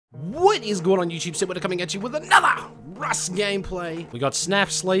What is going on YouTube? So we're coming at you with another Rust gameplay. We got Snaff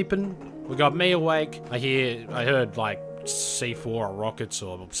sleeping. We got me awake. I heard like C4 or rockets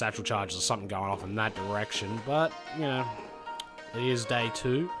or satchel charges or something going off in that direction. But, you know, it is day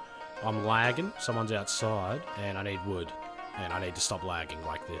 2. I'm lagging. Someone's outside and I need wood. And I need to stop lagging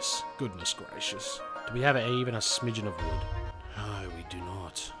like this. Goodness gracious. Do we have even a smidgen of wood? No, we do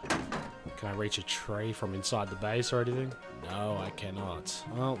not. Can I reach a tree from inside the base or anything? No, I cannot.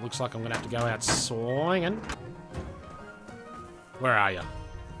 Well, looks like I'm gonna have to go out swinging. Where are you?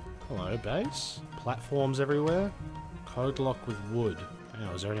 Hello, base. Platforms everywhere. Code lock with wood.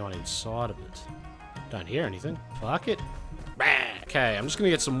 Oh, is there anyone inside of it? Don't hear anything. Fuck it. Okay, I'm just gonna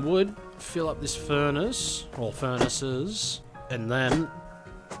get some wood, fill up this furnace, or furnaces, and then...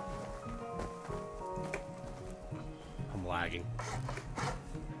 I'm lagging.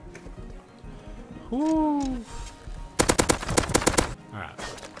 Woo! Alright,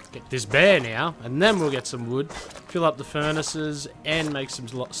 get this bare now, and then we'll get some wood, fill up the furnaces, and make some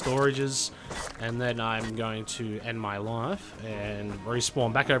storages, and then I'm going to end my life and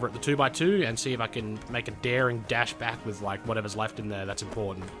respawn back over at the 2x2 and see if I can make a daring dash back with like whatever's left in there that's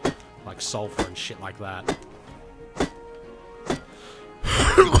important, like sulfur and shit like that.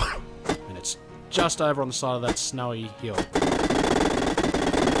 And it's just over on the side of that snowy hill.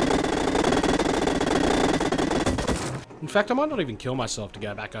 In fact, I might not even kill myself to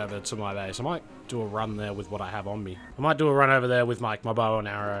go back over to my base. I might do a run there with what I have on me. I might do a run over there with my bow and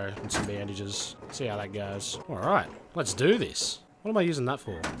arrow and some bandages. See how that goes. Alright, let's do this. What am I using that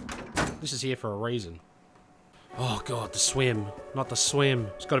for? This is here for a reason. Oh god, the swim. Not the swim.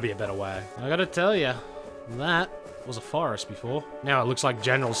 There's got to be a better way. I gotta tell you, that was a forest before. Now it looks like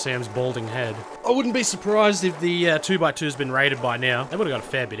General Sam's balding head. I wouldn't be surprised if the 2x2's been raided by now. They would have got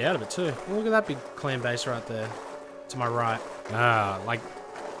a fair bit out of it too. Look at that big clan base right there. To my right. Like,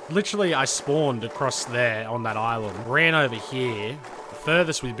 literally I spawned across there on that island, ran over here. The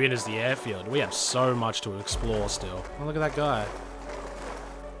furthest we've been is the airfield. We have so much to explore still. Oh, look at that guy.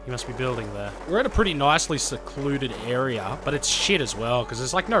 He must be building there. We're at a pretty nicely secluded area, but it's shit as well, because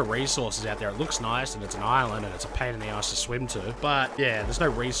there's like no resources out there. It looks nice, and it's an island, and it's a pain in the ass to swim to. But yeah, there's no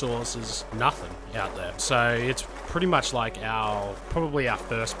resources, nothing out there. So it's pretty much like probably our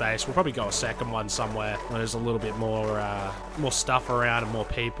first base. We'll probably go a second one somewhere where there's a little bit more stuff around and more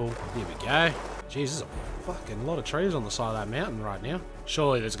people. Here we go. Jeez, there's a fucking lot of trees on the side of that mountain right now.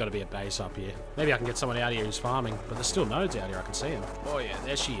 Surely there's got to be a base up here. Maybe I can get someone out here who's farming, but there's still nodes out here. I can see them. Oh yeah,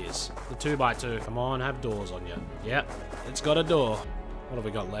 there she is. The 2x2. Come on, have doors on you. Yep, it's got a door. What have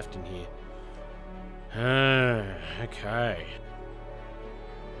we got left in here? Okay.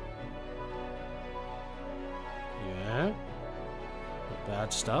 Yeah. Not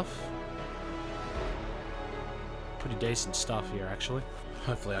bad stuff. Pretty decent stuff here, actually.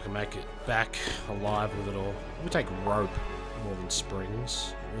 Hopefully I can make it back alive with it all. Let me take rope more than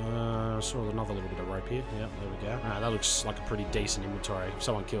springs. Sort of another little bit of rope here. Yeah, there we go. That looks like a pretty decent inventory. If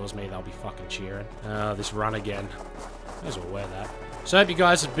someone kills me, they'll be fucking cheering. This run again. May as well wear that. So I hope you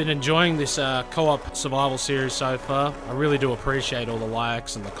guys have been enjoying this co-op survival series so far. I really do appreciate all the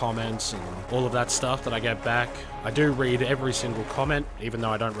likes and the comments and all of that stuff that I get back. I do read every single comment, even though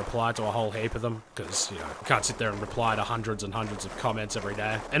I don't reply to a whole heap of them, because, you know, I can't sit there and reply to hundreds and hundreds of comments every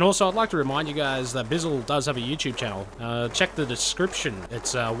day. And also, I'd like to remind you guys that Bizzle does have a YouTube channel. Check the description.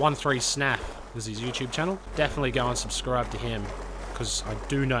 It's 13snaff is his YouTube channel. Definitely go and subscribe to him, because I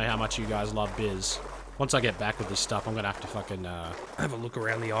do know how much you guys love Biz. Once I get back with this stuff, I'm going to have to fucking have a look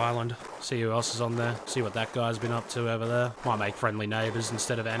around the island, see who else is on there, see what that guy's been up to over there. Might make friendly neighbours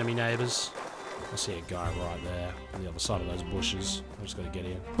instead of enemy neighbours. I see a guy right there on the other side of those bushes. I'm just going to get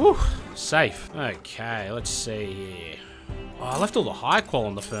in. Whew, safe. Okay, let's see here. Oh, I left all the high qual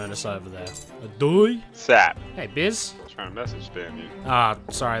on the furnace over there. A doy? Sap. Hey, Biz. Trying to message spam you.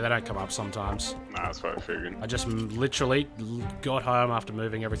 Sorry, they don't come up sometimes. Nah, that's what I figured. I just literally got home after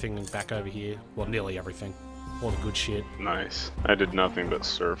moving everything back over here. Well, nearly everything. All the good shit. Nice. I did nothing but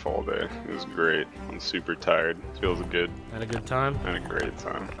surf all day. It was great. I'm super tired. Feels good. Had a good time? Had a great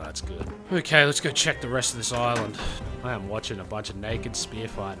time. Oh, that's good. Okay, let's go check the rest of this island. I am watching a bunch of naked spear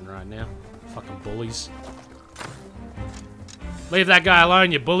fighting right now. Fucking bullies. Leave that guy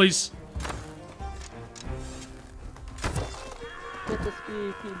alone, you bullies.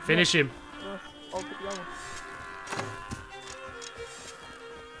 Finish him.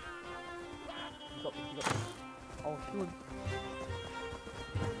 You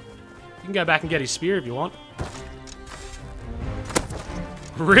can go back and get his spear if you want.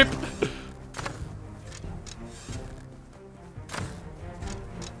 Rip.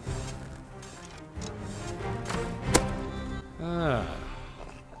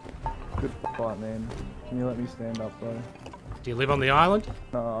 Good fight, man. Can you let me stand up, bro? Do you live on the island?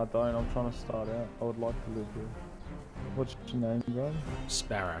 No, I don't. I'm trying to start out. I would like to live here. What's your name, bro?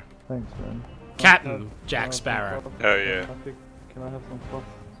 Sparrow. Thanks, man. Captain Jack Sparrow. Oh yeah. Can I have some cloth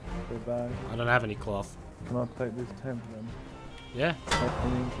for a bag? I don't have any cloth. Can I take this tent then? Yeah. Can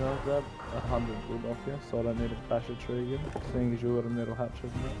I grab 100 wood off you so I don't need to bash a tree again? Seeing as you got a metal hatchet in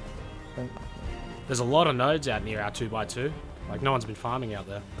it. Thanks. There's a lot of nodes out near our 2x2. Like, no one's been farming out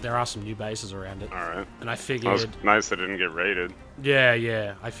there. But there are some new bases around it. Alright. And I figured... Well, it's nice that it didn't get raided.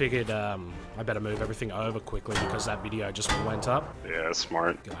 Yeah. I figured I better move everything over quickly because that video just went up. Yeah,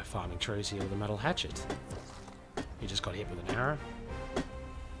 smart. Guy farming trees here with a metal hatchet. He just got hit with an arrow.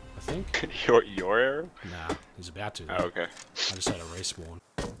 I think. Your arrow? Nah, he's about to. Oh, okay. I just had a respawn.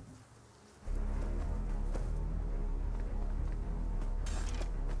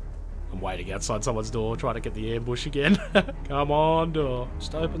 I'm waiting outside someone's door, trying to get the ambush again. Come on, door.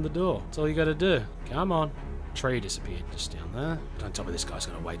 Just open the door. That's all you gotta do. Come on. Tree disappeared just down there. Don't tell me this guy's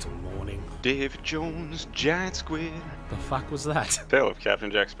gonna wait till morning. David Jones, giant squid. The fuck was that? Tale of Captain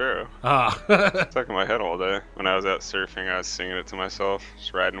Jack Sparrow. Ah. Stuck in my head all day. When I was out surfing, I was singing it to myself,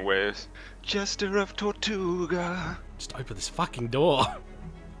 just riding waves. Jester of Tortuga. Just open this fucking door.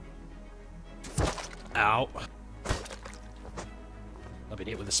 Ow. I've been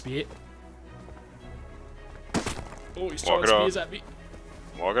hit with a spear. Oh, he's throwing spears at me.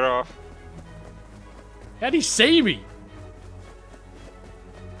 Walk it off. How'd he see me?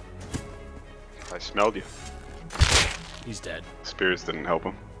 I smelled you. He's dead. Spears didn't help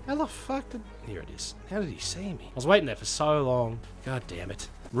him. How the fuck did... Here it is. How did he see me? I was waiting there for so long. God damn it.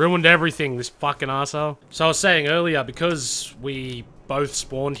 Ruined everything, this fucking arsehole. So I was saying earlier, because we both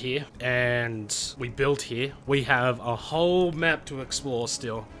spawned here and we built here, we have a whole map to explore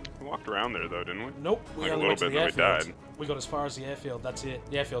still. We walked around there though, didn't we? Nope, we Like only a went to little the bit, then we airfield. died. We got as far as the airfield, that's it.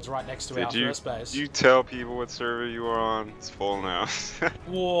 The airfield's right next to our first base. Did you tell people what server you were on? It's full now.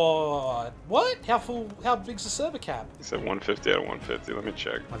 What? What? How big's the server cap? He said 150 out of 150. Let me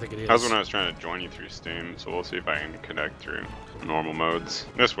check. I think it is. That was when I was trying to join you through Steam, so we'll see if I can connect through normal modes.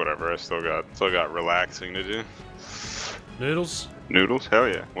 Just whatever. I still got relaxing to do. Noodles? Noodles? Hell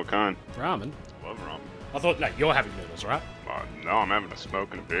yeah. What kind? Ramen? Love ramen. I thought, no, you're having noodles, right? No, I'm having a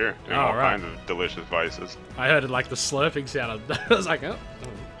smoke and a beer. Doing Oh, all right. kinds of delicious vices. I heard it like the slurping sound. I was like, oh,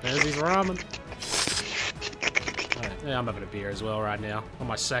 there's his ramen. Right, yeah, I'm having a beer as well right now. On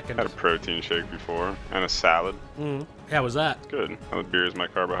my second. Had a protein shake before and a salad. How was that? Good. Beer is my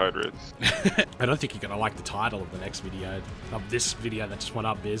carbohydrates. I don't think you're going to like the title of the next video. Of this video that just went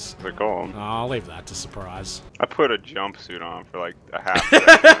up, Biz. What's it called? I'll leave that to surprise. I put a jumpsuit on for like a half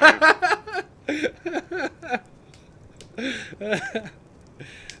second.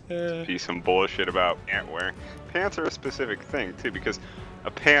 Be some bullshit about pant wearing. Pants are a specific thing too, because a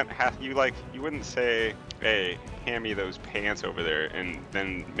pant you wouldn't say, hey, hand me those pants over there and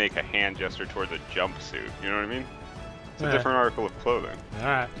then make a hand gesture towards a jumpsuit. You know what I mean? It's a different article of clothing.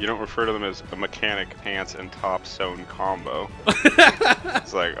 Alright. You don't refer to them as a mechanic pants and top sewn combo.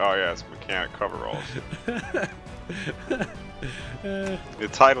 It's like, oh yeah, it's mechanic coveralls. The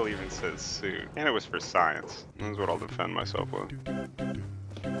title even says suit, and it was for science. That's what I'll defend myself with.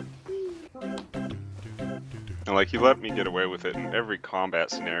 And like, you let me get away with it in every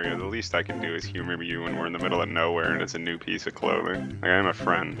combat scenario. The least I can do is humor you when we're in the middle of nowhere and it's a new piece of clothing. Like, I'm a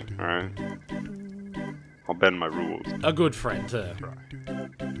friend, alright? I'll bend my rules. A good friend, too.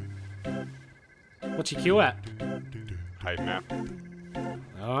 What's your Q at? Height map.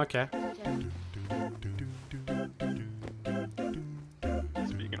 Oh, okay.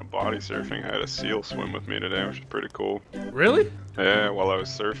 Speaking of body surfing, I had a seal swim with me today, which is pretty cool. Really? Yeah, while I was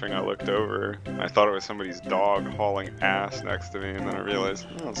surfing, I looked over. I thought it was somebody's dog hauling ass next to me, and then I realized,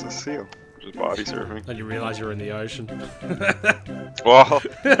 oh, it's a seal. Just body surfing. Then you realize you're in the ocean. Well,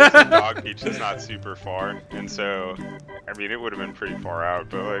 the dog beach is not super far, and so, I mean, it would have been pretty far out,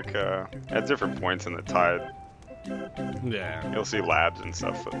 but like, at different points in the tide, Yeah. you'll see labs and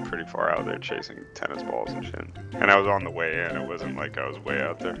stuff pretty far out there chasing tennis balls and shit. And I was on the way in, it wasn't like I was way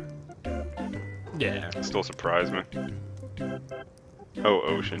out there. Yeah. It still surprised me. Oh,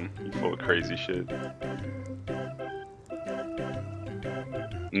 ocean, you full of crazy shit.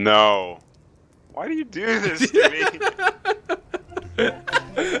 No. Why do you do this to me?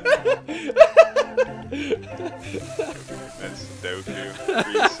 That's Doku.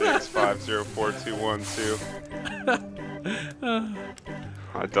 365042112.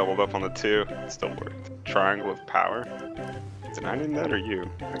 I doubled up on the 2. It still worked. Triangle of Power. Did I name that or you?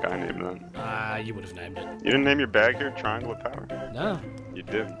 I think I named that. You would have named it. You didn't name your bag here Triangle of Power? No. You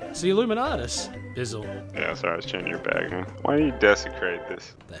did. It's the Illuminatus. Bizzle. Yeah, sorry, I was changing your bag, huh? Why do you desecrate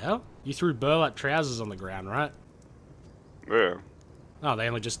this? The hell? You threw burlap trousers on the ground, right? Yeah. Oh, they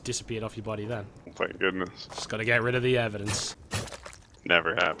only just disappeared off your body then. Thank goodness. Just gotta get rid of the evidence.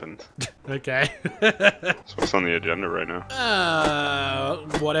 Never happened. Okay. So what's on the agenda right now?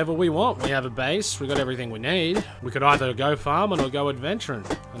 Whatever we want. We have a base. We got everything we need. We could either go farming or go adventuring.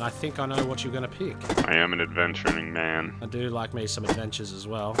 And I think I know what you're gonna pick. I am an adventuring man. I do like me some adventures as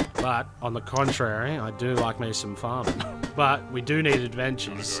well. But, on the contrary, I do like me some farming. But, we do need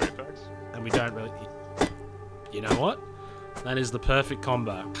adventures. You wanna go Apex? And we don't really... You know what? That is the perfect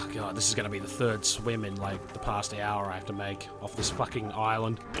combo. Oh god, this is gonna be the third swim in, like, the past hour I have to make off this fucking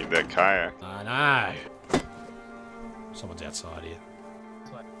island. Need that kayak. I know. Someone's outside here.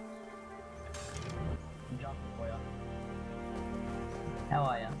 How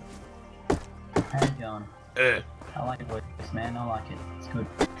are you? How you going? I like your voice, man. I like it. It's good.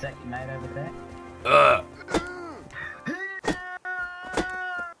 Is that your mate over there?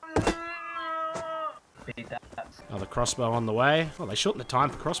 Beat that. Another crossbow on the way. Oh, they shortened the time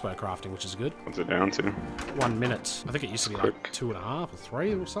for crossbow crafting, which is good. What's it down to? 1 minute. I think it used to be Quick. like 2.5 or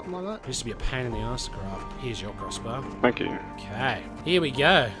 3 or something like that. It used to be a pain in the ass to craft. Here's your crossbow. Thank you. Okay, here we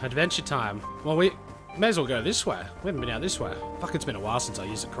go. Adventure time. Well, we may as well go this way. We haven't been out this way. Fuck, it's been a while since I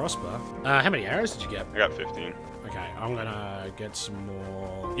used a crossbow. How many arrows did you get? I got 15. Okay, I'm gonna get some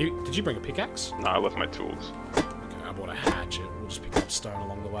more. Did you bring a pickaxe? No, I left my tools. Okay, I bought a hatchet. We'll just pick up stone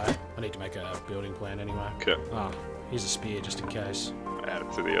along the way. I need to make a building plan anyway. Okay. Ah, here's a spear just in case. Add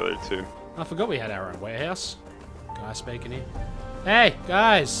it to the other two. I forgot we had our own warehouse. Guy speaking here. Hey,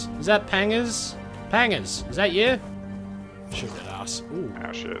 guys! Is that Pangers? Pangers, is that you? Shoot at us. Ooh,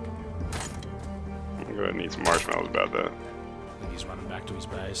 Ah, shit. I'm gonna go ahead and eat some marshmallows about that. I think he's running back to his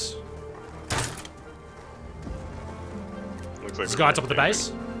base. Looks like This guy on top of the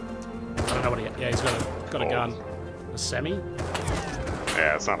base? I don't know what he... Yeah, he's got a gun. Balls. A semi?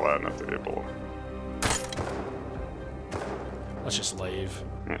 Yeah, it's not loud enough to be a bullet. Let's just leave.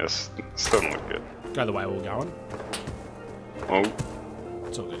 Yes, this doesn't look good. Go the way we're going. Oh.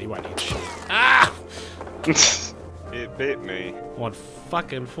 It's all good, he won't need shit. Ah! It bit me. I want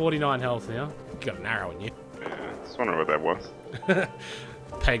fucking 49 health now. You got an arrow in you. Yeah, just wondering what that was.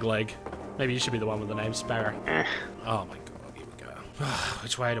 Peg leg. Maybe you should be the one with the name Sparrow. Eh. Oh my god, here we go.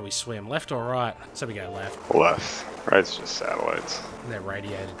 Which way do we swim? Left or right? So we go left. Left. Right's just satellites. And they're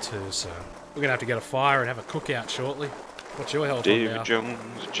radiated too, so... We're gonna have to get a fire and have a cookout shortly. What's your health on David now? Jones,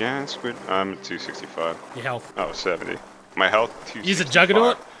 Giant Squid. I'm at 265. Your health. Oh, 70. My health, 265. Use a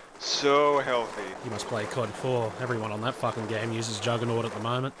Juggernaut? So healthy. You must play COD 4. Everyone on that fucking game uses Juggernaut at the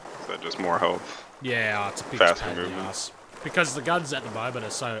moment. Is that just more health? Yeah, it's a big Faster pain in the movement. ass. Because the guns at the moment are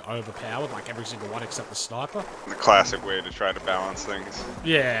so overpowered, like every single one except the sniper. The classic way to try to balance things.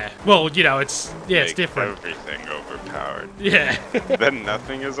 Yeah. Well, you know, it's Make different. Everything overpowered. Yeah. Then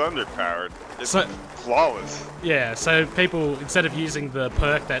nothing is underpowered. It's So- flawless. Yeah, so people, instead of using the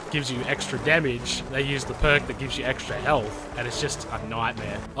perk that gives you extra damage, they use the perk that gives you extra health, and it's just a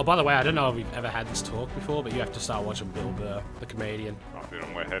nightmare. Oh, by the way, I don't know if we've ever had this talk before, but you have to start watching Bill Burr, the comedian. Oh, dude,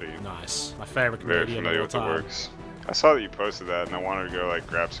 I'm way ahead of you. Nice. My favorite Very comedian familiar of with all the time. works. I saw that you posted that, and I wanted to go like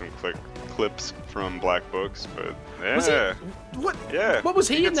grab some clips from Black Books, but yeah, Was he, what? yeah. What was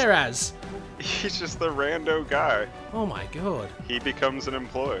he in gets- there as? He's just the rando guy. Oh my god. He becomes an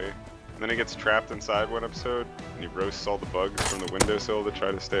employee. Then he gets trapped inside one episode, and he roasts all the bugs from the windowsill to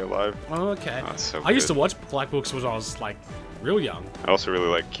try to stay alive. Oh, okay. Oh, it's so I used to good. watch Black Books when I was like real young. I also really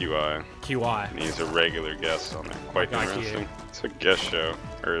like QI, QI. and he's a regular guest on there. Quite Like interesting. you. It's a guest show,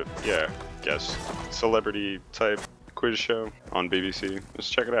 or yeah, guest celebrity type quiz show on BBC.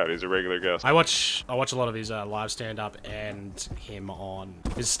 Just check it out. He's a regular guest. I watch a lot of his live stand-up and him on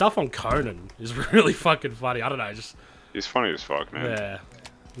his stuff on Conan is really fucking funny. I don't know, just He's funny as fuck, man. yeah,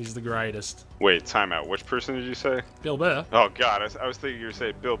 he's the greatest. Wait, time out. Which person did you say? Bill Burr. Oh god, I was thinking you were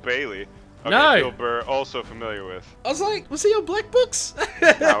saying Bill Bailey. Okay, No. Bill Burr, also familiar with. I was like, was he on Black Books?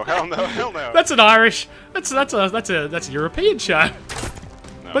 No, hell no, hell no. That's an Irish. That's a European show.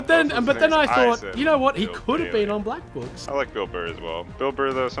 No, But then both those I names thought, said you know what? He Bill could have Bailey. been on Black Books. I like Bill Burr as well. Bill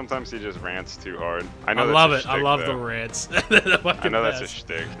Burr, though, sometimes he just rants too hard. I know I that's love a it. I shtick, love though. the rants. They're the I fucking know that's a best.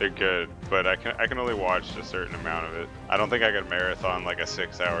 shtick. They're good, but I can only watch a certain amount of it. I don't think I could marathon like a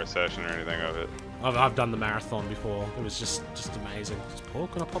 6-hour session or anything of it. I've done the marathon before. It was just amazing. Is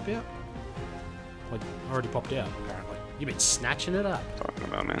pork gonna pop out? Like, already popped out, apparently. You've been snatching it up. Talking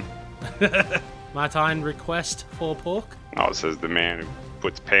about, man. Martine request for pork? Oh, it says the man who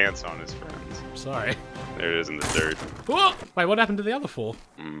puts pants on his friends. Sorry. There it is in the dirt. Whoa! Wait, what happened to the other 4?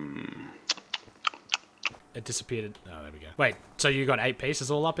 It disappeared. Oh, there we go. Wait, so you got 8 pieces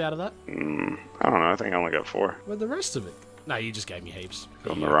all up out of that? I don't know. I think I only got 4. Where'd the rest of it? No, you just gave me heaps.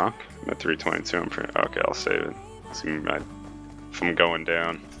 On the rock? I'm at 322. I'm pretty... Okay, I'll save it. See, if I'm going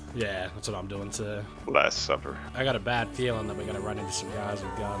down. Yeah, that's what I'm doing too. Last supper. I got a bad feeling that we're gonna run into some guys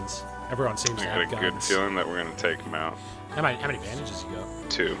with guns. Everyone seems to have guns. I got a good feeling that we're gonna take them out. How many bandages you got?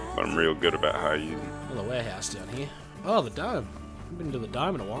 2, but I'm real good about how you... Oh, the warehouse down here. Oh, the dome. I haven't been to the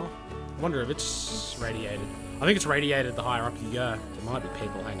dome in a while. I wonder if it's radiated. I think it's radiated the higher up you go. There might be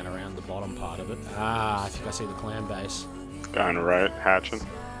people hanging around the bottom part of it. Ah, I think I see the clan base. Guy on the right, hatching.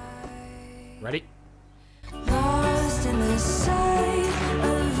 Ready? Lost in the sun.